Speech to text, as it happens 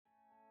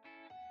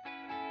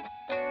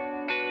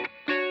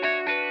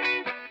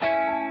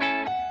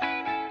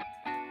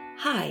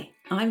Hi,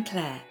 I'm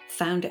Claire,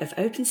 founder of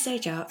Open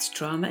Stage Arts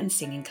drama and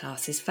singing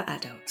classes for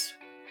adults.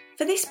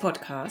 For this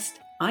podcast,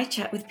 I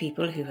chat with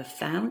people who have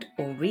found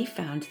or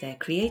refound their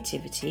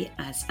creativity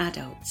as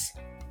adults.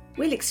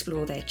 We'll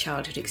explore their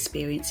childhood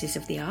experiences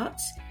of the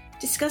arts,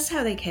 discuss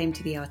how they came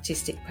to the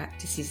artistic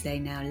practices they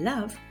now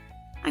love,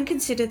 and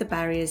consider the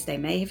barriers they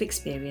may have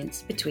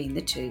experienced between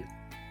the two.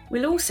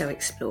 We'll also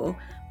explore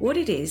what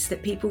it is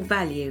that people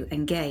value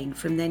and gain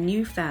from their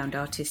newfound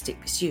artistic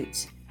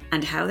pursuits,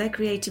 and how their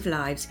creative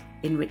lives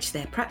enrich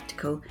their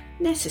practical,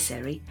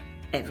 necessary,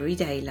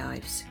 everyday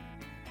lives.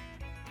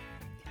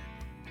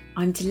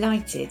 I'm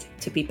delighted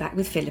to be back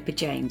with Philippa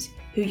James,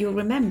 who you'll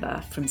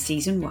remember from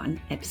Season 1,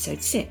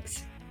 Episode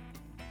 6.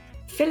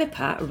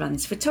 Philippa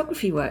runs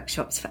photography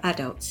workshops for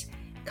adults,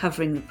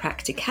 covering the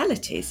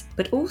practicalities,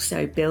 but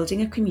also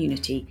building a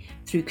community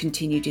through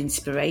continued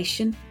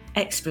inspiration,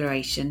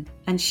 exploration,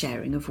 and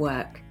sharing of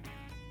work.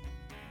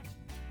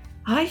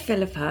 Hi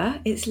Philippa,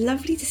 it's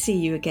lovely to see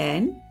you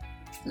again.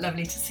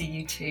 Lovely to see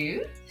you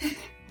too.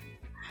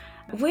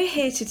 We're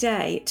here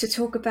today to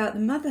talk about the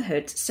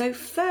motherhood. So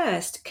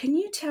first, can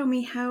you tell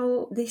me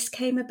how this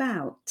came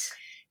about?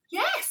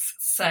 Yes.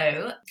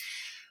 So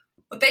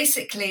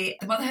basically,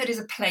 the motherhood is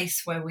a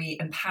place where we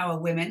empower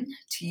women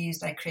to use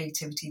their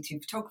creativity through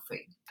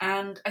photography.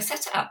 And I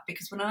set it up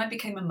because when I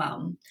became a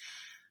mum,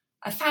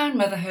 I found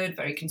motherhood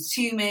very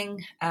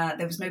consuming.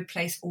 There was no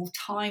place or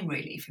time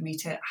really for me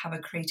to have a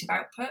creative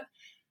output.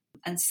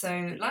 And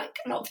so, like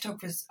a lot of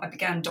photographers, I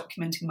began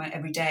documenting my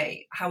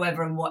everyday,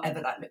 however and whatever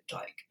that looked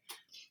like.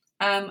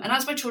 And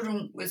as my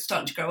children were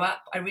starting to grow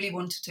up, I really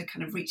wanted to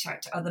kind of reach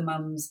out to other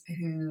mums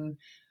who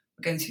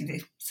were going through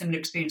the similar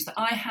experience that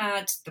I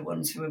had, the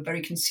ones who were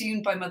very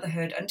consumed by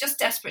motherhood and just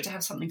desperate to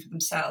have something for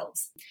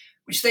themselves,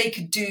 which they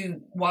could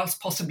do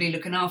whilst possibly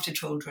looking after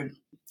children.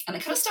 And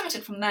it kind of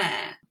started from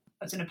there.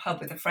 I was in a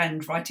pub with a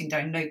friend writing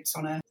down notes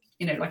on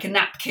like a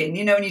napkin,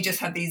 and you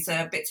just have these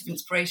bits of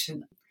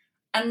inspiration.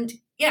 And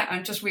yeah,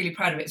 I'm just really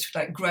proud of it. It's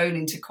like grown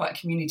into quite a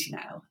community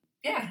now.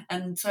 Yeah.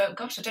 And so,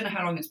 gosh, I don't know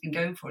how long it's been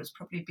going for. It's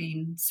probably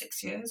been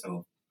 6 years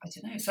or I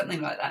don't know, something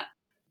like that.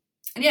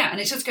 And yeah, and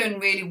it's just going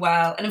really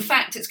well. And in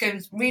fact, it's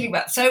going really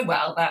well, so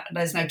well that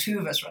there's now two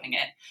of us running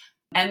it.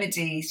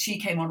 Emily, she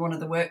came on one of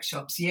the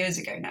workshops years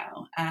ago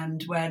now,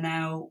 and we're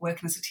now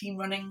working as a team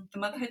running the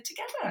motherhood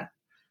together.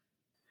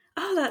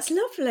 Oh, that's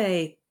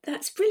lovely.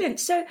 That's brilliant.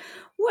 So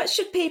what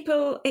should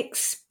people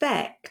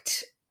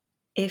expect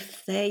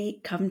if they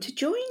come to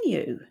join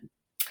you?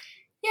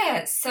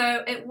 Yeah,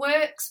 so it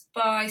works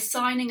by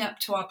signing up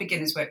to our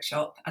beginners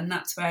workshop, and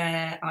that's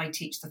where I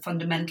teach the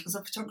fundamentals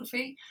of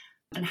photography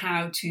and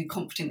how to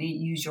confidently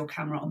use your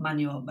camera on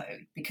manual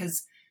mode,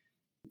 because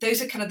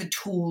those are kind of the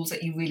tools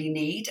that you really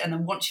need. And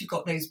then once you've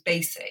got those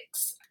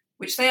basics,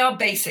 which they are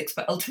basics,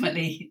 but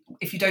ultimately,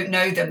 if you don't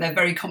know them, they're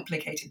very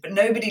complicated. But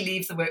nobody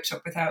leaves the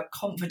workshop without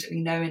confidently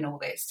knowing all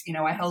this.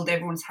 I hold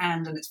everyone's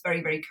hand and it's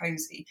very, very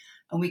cozy.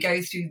 And we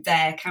go through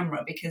their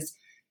camera because,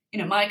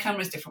 my camera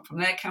is different from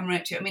their camera.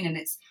 Do you know what I mean?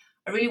 And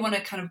I really want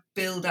to kind of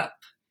build up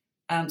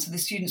so the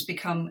students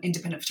become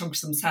independent photographers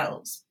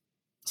themselves.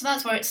 So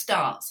that's where it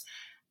starts.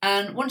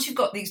 And once you've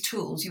got these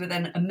tools, you are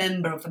then a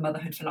member of the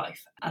Motherhood for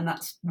Life. And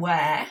that's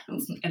where,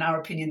 in our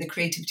opinion, the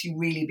creativity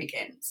really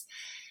begins.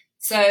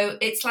 So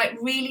it's like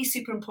really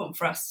super important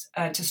for us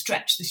to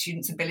stretch the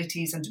students'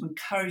 abilities and to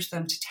encourage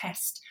them to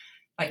test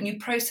like new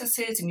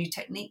processes and new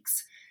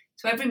techniques.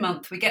 So every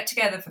month we get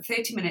together for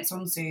 30 minutes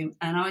on Zoom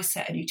and I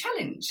set a new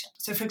challenge.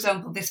 So for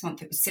example, this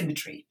month it was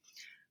symmetry.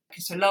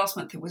 So last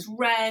month it was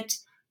red.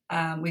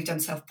 We've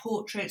done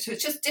self-portrait. So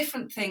it's just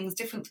different things,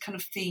 different kind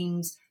of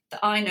themes that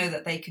I know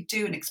that they could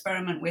do and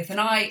experiment with. And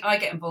I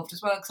get involved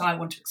as well because I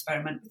want to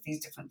experiment with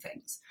these different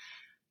things.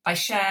 I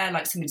share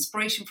like some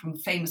inspiration from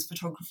famous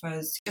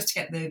photographers just to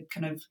get the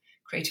kind of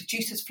creative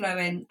juices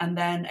flowing, and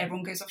then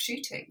everyone goes off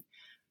shooting.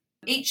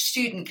 Each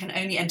student can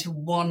only enter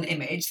one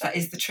image. That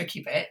is the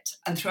tricky bit.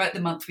 And throughout the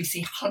month, we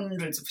see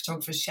hundreds of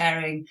photographers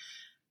sharing.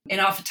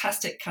 In our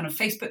fantastic kind of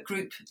Facebook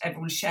group,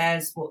 everyone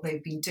shares what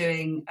they've been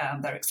doing,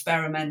 their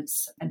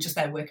experiments, and just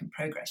their work in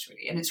progress,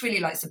 really. And it's really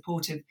like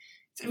supportive.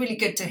 It's really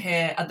good to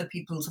hear other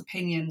people's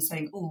opinions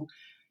saying, oh,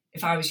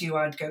 if I was you,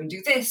 I'd go and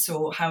do this,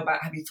 or how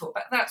about, have you thought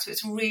about that? So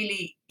it's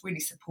really, really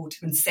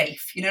supportive and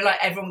safe.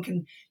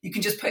 Like you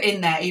can just put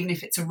in there, even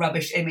if it's a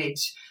rubbish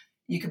image,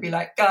 you could be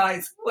like,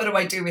 guys, what do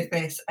I do with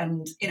this?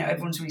 And,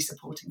 everyone's really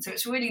supporting. So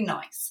it's really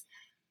nice.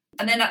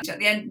 And then at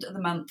the end of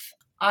the month,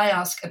 I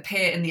ask a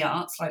peer in the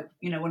arts, like,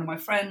 one of my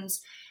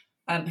friends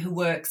who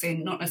works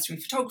in not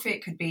necessarily photography,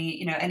 it could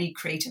be, any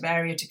creative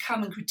area, to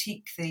come and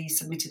critique the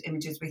submitted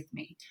images with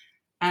me.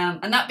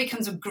 And that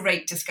becomes a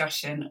great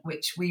discussion,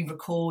 which we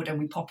record and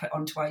we pop it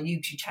onto our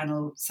YouTube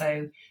channel.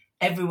 So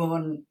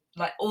everyone,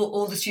 like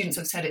all the students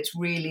have said, it's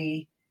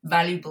really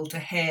valuable to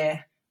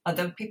hear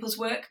other people's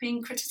work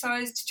being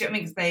criticised. Do you know what I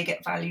mean? Because they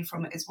get value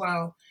from it as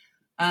well.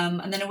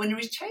 And then a winner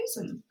is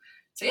chosen.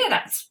 So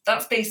yeah,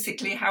 that's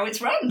basically how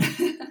it's run.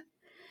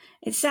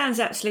 It sounds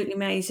absolutely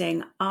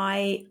amazing.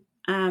 I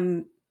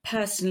am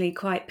personally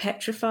quite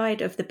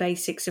petrified of the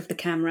basics of the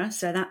camera,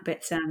 so that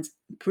bit sounds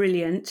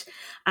brilliant.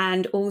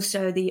 And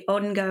also the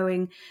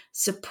ongoing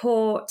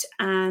support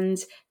and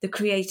the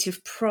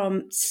creative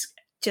prompts,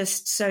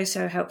 just so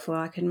helpful.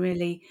 I can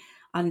really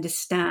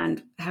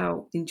understand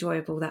how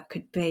enjoyable that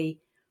could be.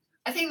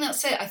 I think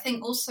that's it. I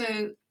think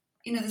also,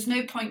 there's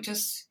no point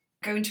just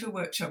going to a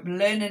workshop,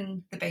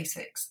 learning the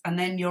basics, and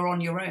then you're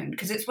on your own.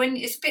 Because it's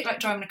a bit like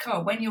driving a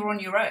car. When you're on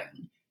your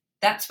own,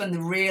 that's when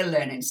the real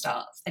learning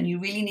starts, and you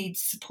really need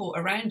support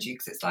around you,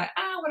 because it's like,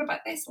 what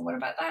about this, or what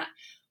about that?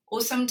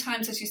 Or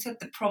sometimes, as you said,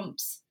 the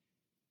prompts,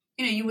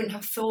 you wouldn't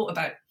have thought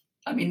about.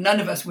 I mean, none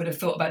of us would have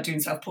thought about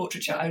doing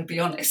self-portraiture, I would be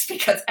honest,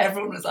 because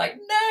everyone was like,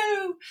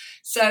 no.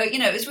 So,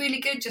 it was really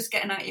good just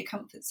getting out of your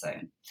comfort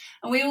zone.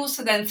 And we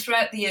also then,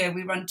 throughout the year,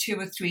 we run 2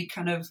 or 3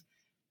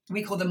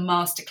 we call them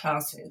master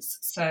classes.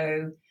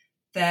 So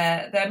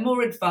they're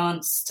more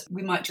advanced.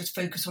 We might just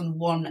focus on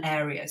one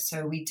area.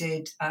 So we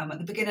did, at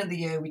the beginning of the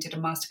year, we did a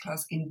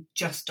masterclass in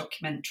just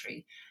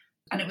documentary.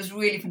 And it was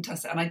really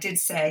fantastic. And I did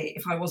say,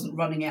 if I wasn't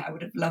running it, I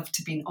would have loved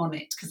to been on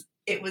it, because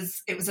it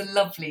was a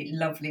lovely,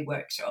 lovely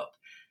workshop.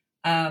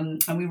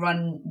 And we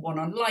run one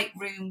on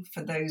Lightroom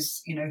for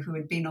those, who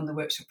had been on the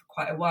workshop for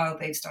quite a while.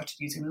 They've started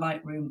using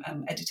Lightroom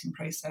editing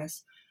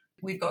process.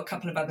 We've got a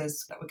couple of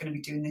others that we're going to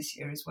be doing this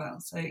year as well.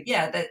 So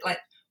yeah,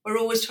 we're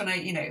always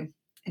trying to,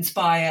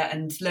 inspire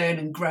and learn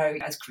and grow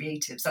as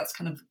creatives. That's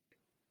kind of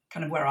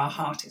where our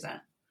heart is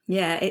at.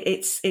 Yeah,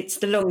 it's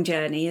the long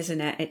journey, isn't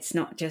it? It's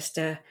not just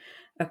a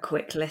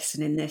quick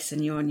lesson in this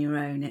and you're on your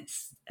own.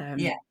 It's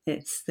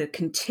it's the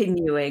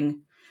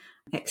continuing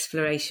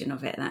exploration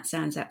of it. That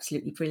sounds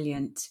absolutely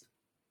brilliant.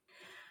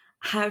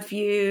 Have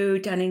you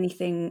done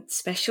anything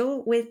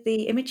special with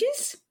the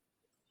images?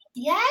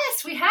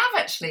 Yes, we have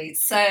actually.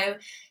 So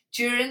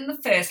during the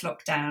first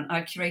lockdown,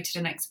 I curated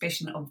an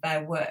exhibition of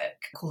their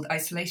work called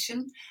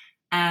Isolation.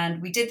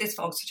 And we did this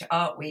for Oxfordshire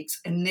Art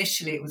Weeks.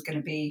 Initially, it was going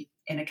to be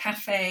in a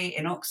cafe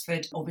in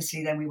Oxford.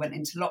 Obviously, then we went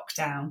into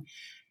lockdown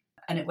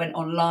and it went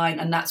online.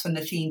 And that's when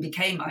the theme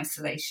became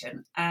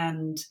isolation.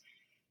 And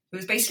it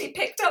was basically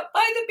picked up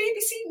by the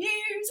BBC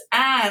News,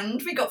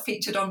 and we got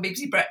featured on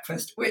BBC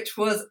Breakfast, which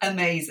was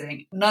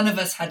amazing. None of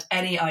us had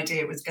any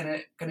idea it was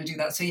going to do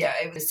that. So yeah,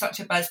 it was such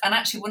a buzz. And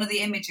actually one of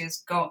the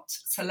images got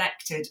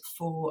selected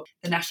for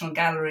the National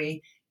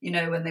Gallery,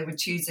 when they were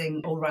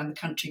choosing all around the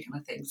country kind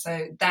of thing.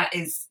 So that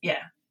is,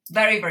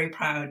 very, very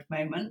proud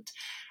moment.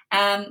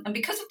 And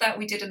because of that,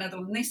 we did another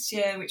one this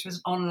year, which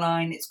was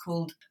online. It's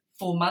called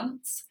 4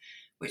 Months,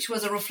 which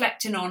was a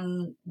reflection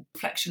on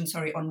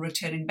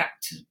returning back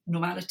to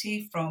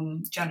normality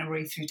from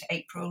January through to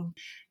April.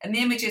 And the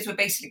images were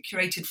basically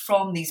curated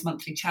from these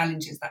monthly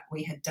challenges that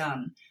we had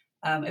done.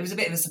 It was a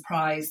bit of a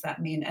surprise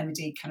that me and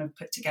Emily kind of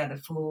put together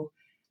for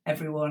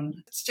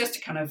everyone. It's just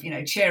to kind of,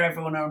 cheer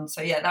everyone on.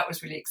 So yeah, that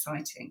was really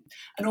exciting.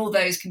 And all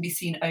those can be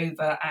seen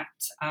over at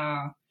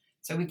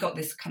so we've got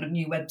this kind of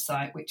new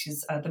website, which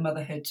is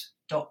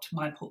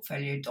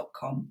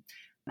themotherhood.myportfolio.com.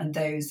 And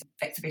those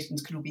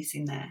exhibitions can all be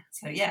seen there.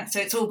 So yeah, so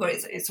it's all good.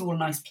 It's all a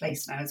nice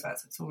place now as well.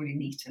 So it's all really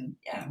neat, and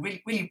yeah,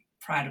 really, really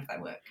proud of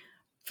their work.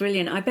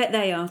 Brilliant. I bet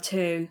they are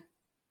too.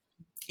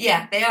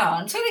 Yeah, they are,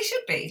 and so they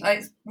should be.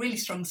 It's really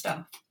strong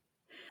stuff.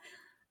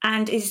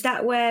 And is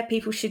that where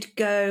people should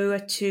go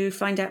to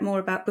find out more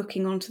about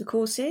booking onto the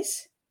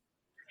courses?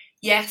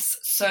 Yes,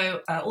 so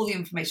all the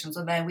information's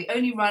on there. We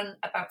only run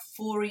about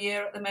 4 a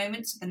year at the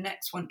moment. So the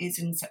next one is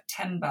in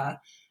September,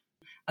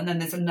 and then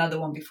there's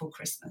another one before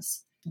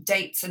Christmas.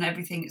 Dates and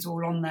everything is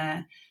all on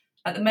there.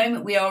 At the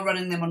moment, we are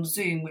running them on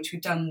Zoom, which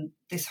we've done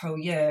this whole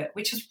year,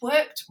 which has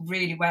worked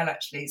really well,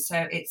 actually.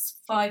 So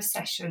it's 5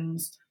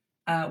 sessions,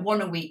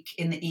 1 a week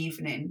in the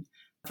evening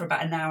for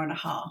about an hour and a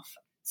half.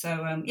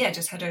 So,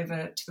 just head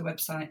over to the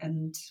website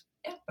and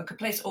book a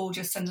place, or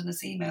just send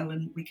us an email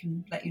and we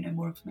can let you know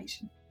more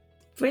information.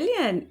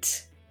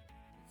 Brilliant.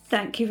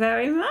 Thank you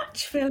very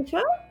much,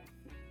 Philippa.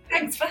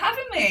 Thanks for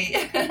having me.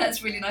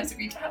 That's really nice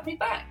of you to have me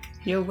back.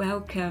 You're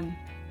welcome.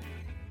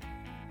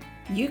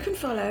 You can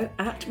follow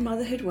at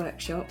Motherhood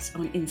Workshops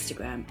on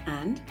Instagram,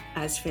 and,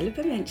 as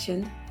Philippa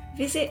mentioned,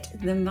 visit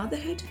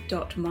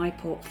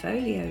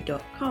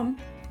themotherhood.myportfolio.com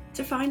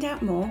to find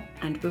out more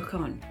and book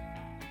on.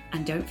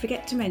 And don't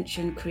forget to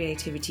mention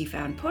Creativity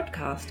Found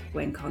podcast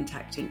when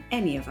contacting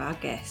any of our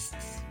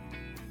guests.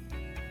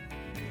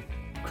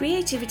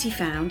 Creativity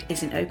Found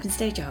is an Open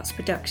Stage Arts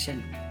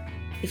production.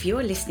 If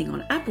you're listening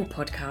on Apple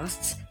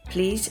Podcasts,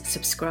 please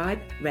subscribe,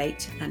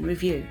 rate and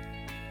review.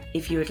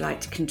 If you would like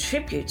to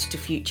contribute to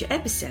future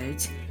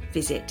episodes,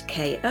 visit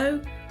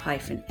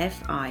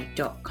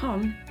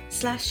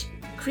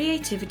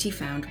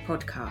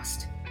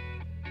ko-fi.com/creativityfoundpodcast.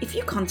 If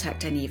you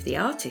contact any of the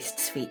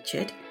artists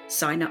featured,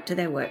 sign up to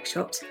their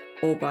workshops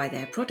or buy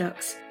their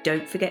products,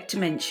 don't forget to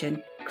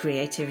mention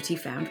Creativity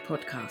Found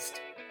Podcast.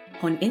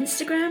 On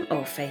Instagram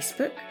or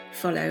Facebook,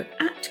 follow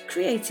at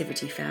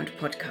Creativity Found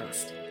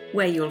Podcast,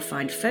 where you'll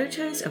find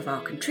photos of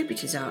our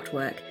contributors'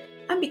 artwork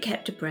and be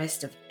kept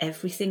abreast of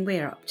everything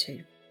we're up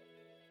to.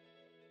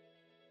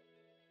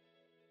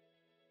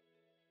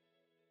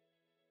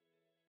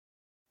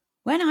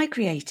 When I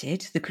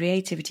created the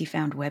Creativity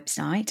Found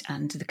website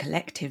and the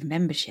collective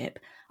membership,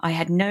 I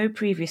had no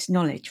previous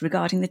knowledge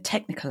regarding the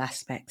technical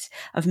aspects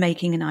of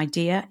making an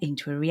idea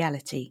into a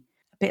reality,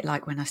 a bit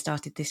like when I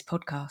started this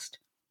podcast.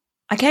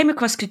 I came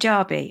across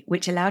Kajabi,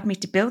 which allowed me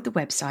to build the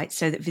website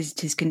so that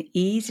visitors can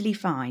easily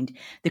find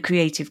the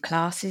creative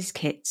classes,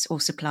 kits, or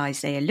supplies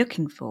they are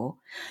looking for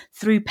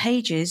through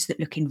pages that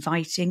look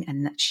inviting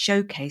and that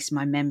showcase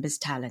my members'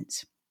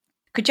 talents.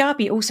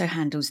 Kajabi also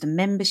handles the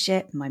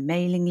membership, my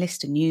mailing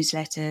list and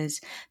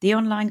newsletters, the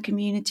online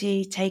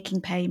community,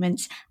 taking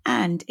payments,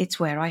 and it's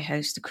where I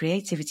host the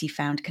Creativity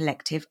Found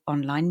Collective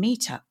online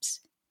meetups.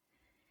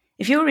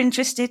 If you're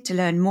interested to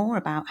learn more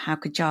about how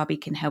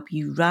Kajabi can help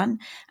you run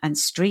and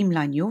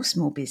streamline your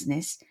small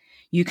business,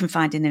 you can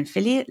find an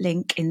affiliate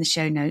link in the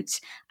show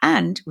notes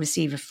and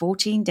receive a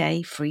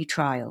 14-day free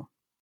trial.